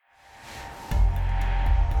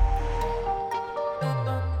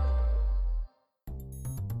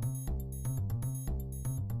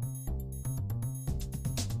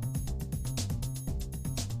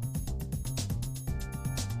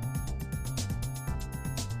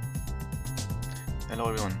Hello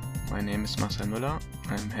everyone, my name is Marcel Müller.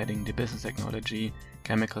 I'm heading the Business Technology,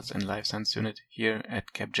 Chemicals and Life Science Unit here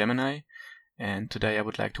at Capgemini, and today I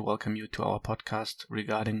would like to welcome you to our podcast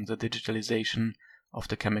regarding the digitalization of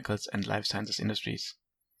the chemicals and life sciences industries.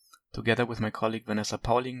 Together with my colleague Vanessa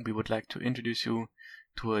Pauling, we would like to introduce you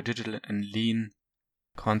to a digital and lean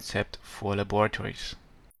concept for laboratories.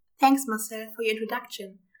 Thanks, Marcel, for your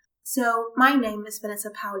introduction. So, my name is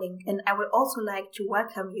Vanessa Pauling, and I would also like to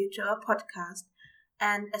welcome you to our podcast.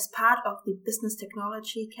 And as part of the Business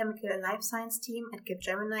Technology, Chemical and Life Science team at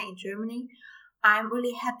Capgemini in Germany, I'm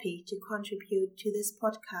really happy to contribute to this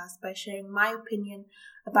podcast by sharing my opinion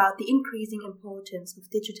about the increasing importance of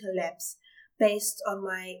digital labs based on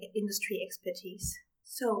my industry expertise.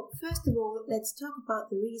 So, first of all, let's talk about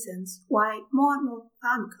the reasons why more and more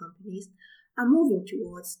pharma companies are moving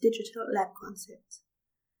towards digital lab concepts.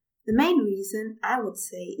 The main reason, I would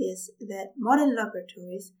say, is that modern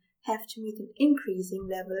laboratories have to meet an increasing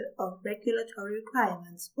level of regulatory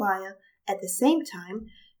requirements while, at the same time,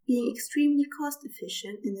 being extremely cost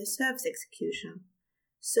efficient in their service execution.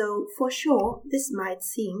 So, for sure, this might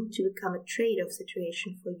seem to become a trade-off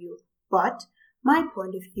situation for you, but my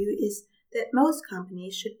point of view is that most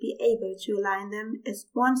companies should be able to align them as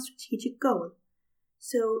one strategic goal.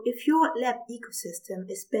 So, if your lab ecosystem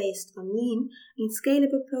is based on lean and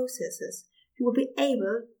scalable processes, you will be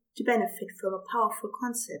able to benefit from a powerful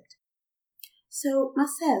concept. So,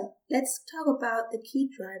 Marcel, let's talk about the key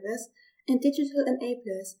drivers and digital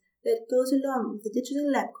enablers that goes along with the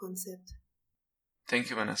digital lab concept. Thank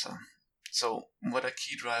you, Vanessa. So, what are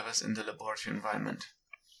key drivers in the laboratory environment?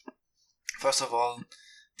 First of all,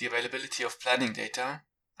 the availability of planning data,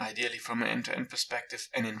 ideally from an end-to-end perspective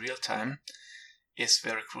and in real time, is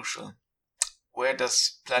very crucial. Where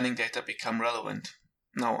does planning data become relevant?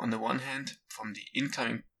 Now, on the one hand, from the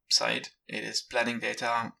incoming side, it is planning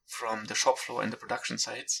data from the shop floor and the production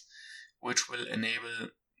sites, which will enable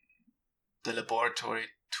the laboratory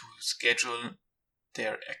to schedule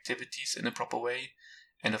their activities in a proper way,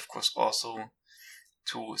 and of course also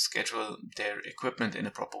to schedule their equipment in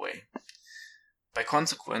a proper way. By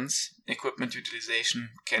consequence, equipment utilization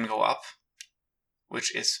can go up,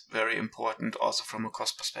 which is very important also from a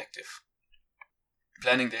cost perspective.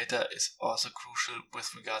 Planning data is also crucial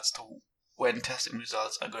with regards to when testing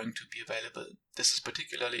results are going to be available. This is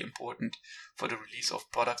particularly important for the release of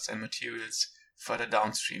products and materials further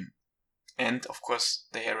downstream. And of course,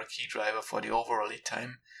 they are a key driver for the overall lead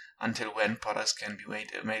time until when products can be made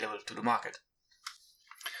available to the market.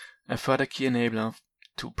 A further key enabler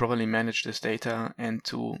to properly manage this data and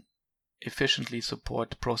to efficiently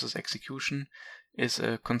support process execution is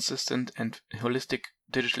a consistent and holistic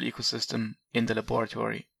digital ecosystem in the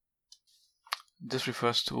laboratory. This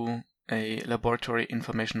refers to a Laboratory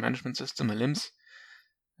Information Management System, a LIMS,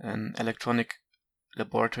 an electronic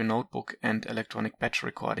laboratory notebook, and electronic batch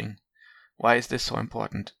recording. Why is this so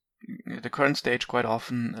important? At the current stage, quite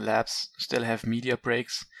often labs still have media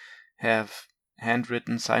breaks, have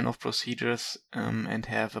handwritten sign-off procedures, and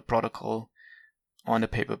have a protocol on a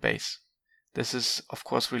paper base. This is, of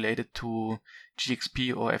course, related to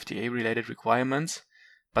GXP or FDA-related requirements,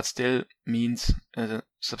 but still means a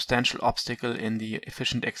substantial obstacle in the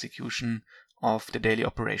efficient execution of the daily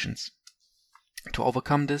operations. To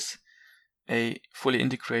overcome this, a fully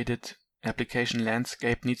integrated application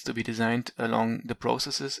landscape needs to be designed along the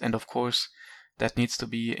processes, and of course, that needs to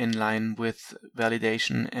be in line with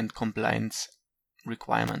validation and compliance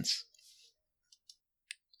requirements.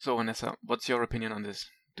 So, Vanessa, what's your opinion on this?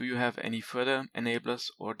 Do you have any further enablers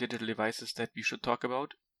or digital devices that we should talk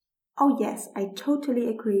about? Oh yes, I totally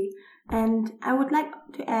agree. And I would like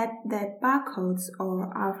to add that barcodes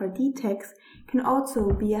or RFID tags can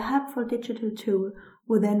also be a helpful digital tool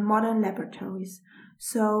within modern laboratories.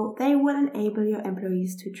 So they will enable your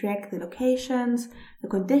employees to track the locations, the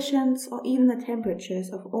conditions, or even the temperatures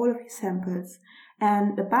of all of your samples.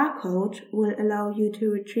 And the barcode will allow you to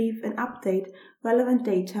retrieve and update relevant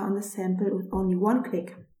data on the sample with only one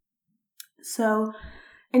click. So,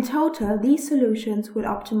 in total, these solutions will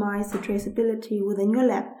optimize the traceability within your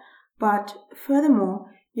lab, but furthermore,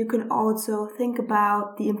 you can also think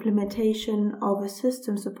about the implementation of a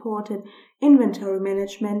system-supported inventory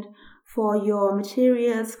management for your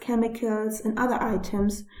materials, chemicals, and other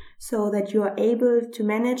items so that you are able to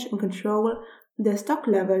manage and control the stock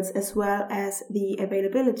levels as well as the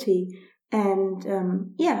availability. And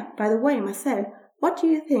by the way, Marcel, what do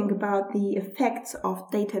you think about the effects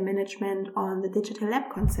of data management on the digital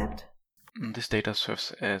lab concept? This data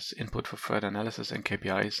serves as input for further analysis and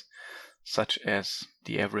KPIs, such as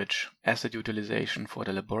the average asset utilization for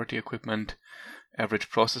the laboratory equipment,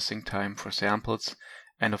 average processing time for samples,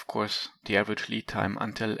 and of course the average lead time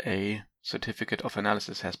until a certificate of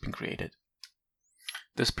analysis has been created.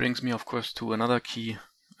 This brings me of course to another key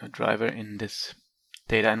driver in this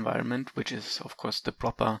data environment, which is of course the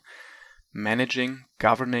proper managing,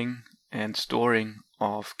 governing and storing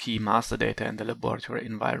of key master data in the laboratory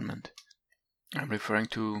environment. I'm referring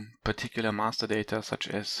to particular master data such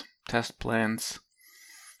as test plans,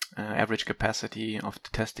 average capacity of the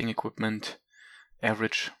testing equipment,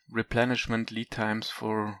 average replenishment lead times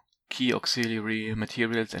for key auxiliary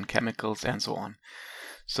materials and chemicals, and so on.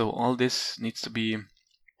 So all this needs to be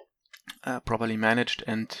properly managed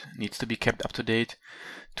and needs to be kept up to date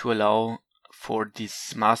to allow for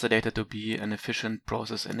this master data to be an efficient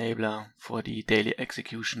process enabler for the daily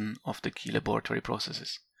execution of the key laboratory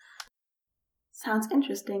processes. Sounds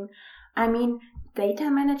interesting. I mean,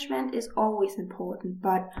 data management is always important,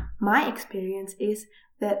 but my experience is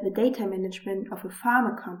that the data management of a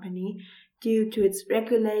pharma company, due to its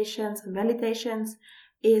regulations and validations,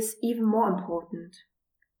 is even more important.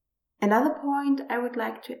 Another point I would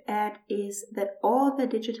like to add is that all the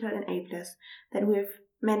digital enablers that we've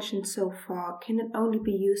mentioned so far can not only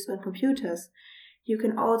be used on computers. You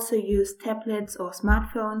can also use tablets or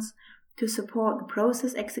smartphones to support the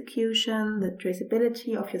process execution, the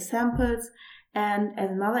traceability of your samples, and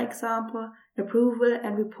as another example, approval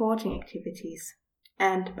and reporting activities.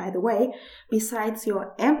 And by the way, besides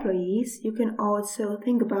your employees, you can also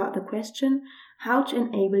think about the question how to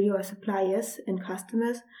enable your suppliers and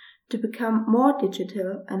customers to become more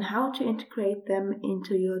digital and how to integrate them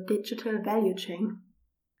into your digital value chain.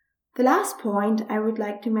 The last point I would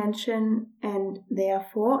like to mention, and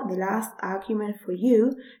therefore the last argument for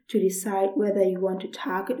you to decide whether you want to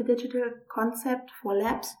target a digital concept for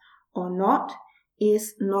labs or not,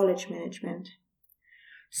 is knowledge management.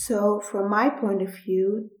 So from my point of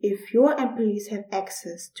view, if your employees have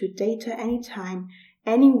access to data anytime,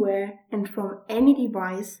 anywhere, and from any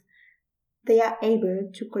device, they are able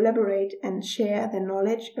to collaborate and share their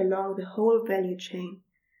knowledge along the whole value chain.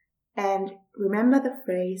 And remember the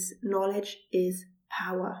phrase, knowledge is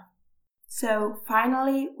power. So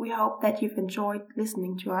finally, we hope that you've enjoyed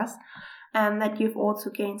listening to us and that you've also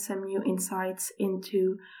gained some new insights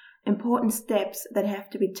into important steps that have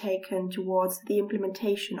to be taken towards the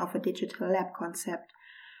implementation of a digital lab concept.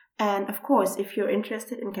 And of course, if you're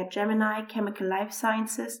interested in Capgemini Chemical Life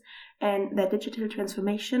Sciences and their digital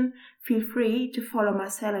transformation, feel free to follow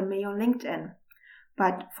Marcel and me on LinkedIn.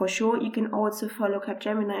 But for sure, you can also follow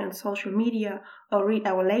Capgemini on social media or read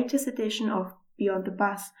our latest edition of Beyond the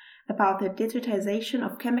Bus about the digitization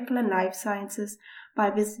of chemical and life sciences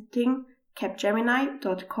by visiting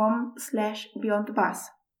capgemini.com/beyondthebus.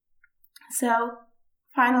 So,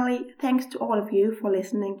 finally, thanks to all of you for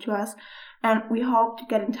listening to us, and we hope to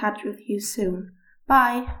get in touch with you soon.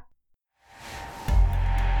 Bye!